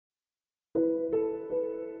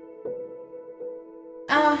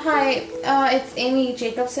Hi, it's Amy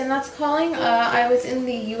Jacobson that's calling. I was in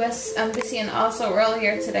the U.S. Embassy in Oslo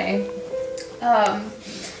earlier today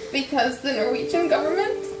because the Norwegian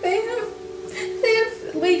government, they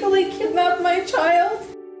have legally kidnapped my child.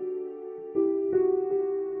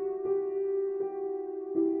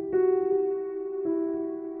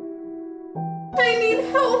 I need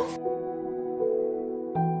help.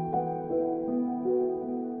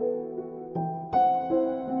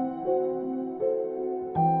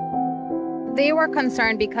 They were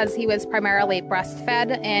concerned because he was primarily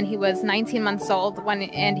breastfed and he was 19 months old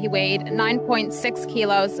and he weighed 9.6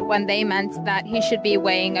 kilos when they meant that he should be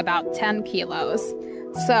weighing about 10 kilos.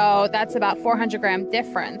 So that's about 400-gram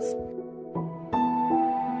difference.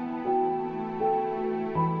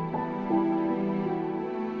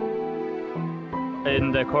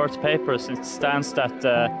 In the court papers, it stands that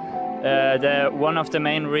one of the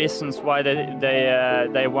main reasons why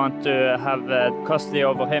they want to have custody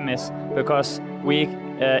over him is because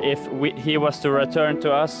he was to return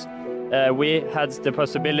to us, we had the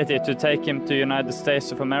possibility to take him to the United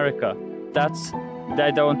States of America.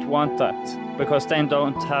 They don't want that because they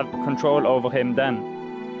don't have control over him then.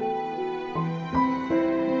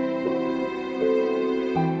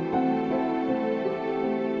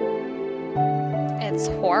 It's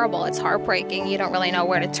horrible. It's heartbreaking. You don't really know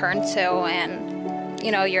where to turn to, and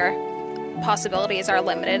your possibilities are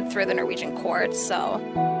limited through the Norwegian courts. So.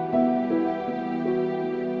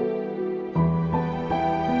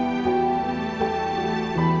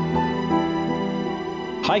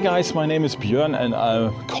 Hi guys, my name is Björn and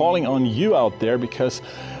I'm calling on you out there because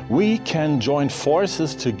we can join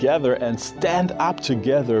forces together and stand up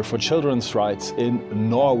together for children's rights in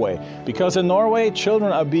Norway. Because in Norway,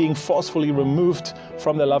 children are being forcefully removed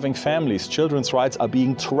from their loving families. Children's rights are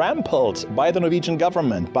being trampled by the Norwegian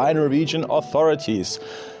government, by Norwegian authorities.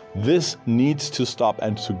 This needs to stop,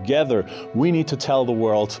 and together we need to tell the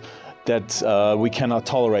world that we cannot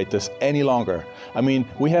tolerate this any longer. I mean,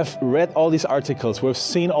 we have read all these articles, we've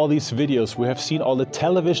seen all these videos, we have seen all the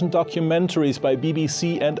television documentaries by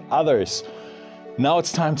BBC and others. Now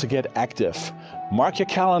it's time to get active. Mark your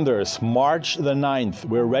calendars, March the 9th.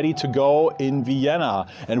 We're ready to go in Vienna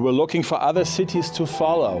and we're looking for other cities to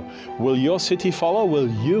follow. Will your city follow? Will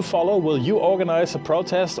you follow? Will you organize a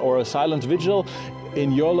protest or a silent vigil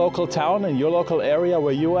in your local town, in your local area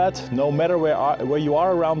where you're at? No matter where you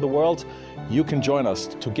are around the world, you can join us.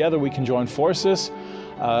 Together we can join forces.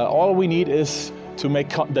 All we need is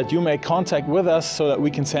that you make contact with us so that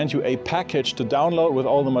we can send you a package to download with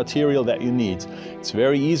all the material that you need. It's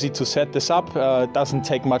very easy to set this up. It doesn't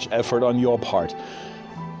take much effort on your part,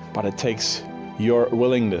 but it takes your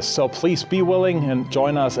willingness. So please be willing and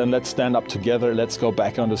join us, and let's stand up together. Let's go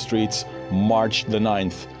back on the streets March the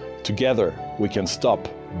 9th. Together we can stop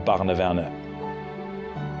Barnevernet.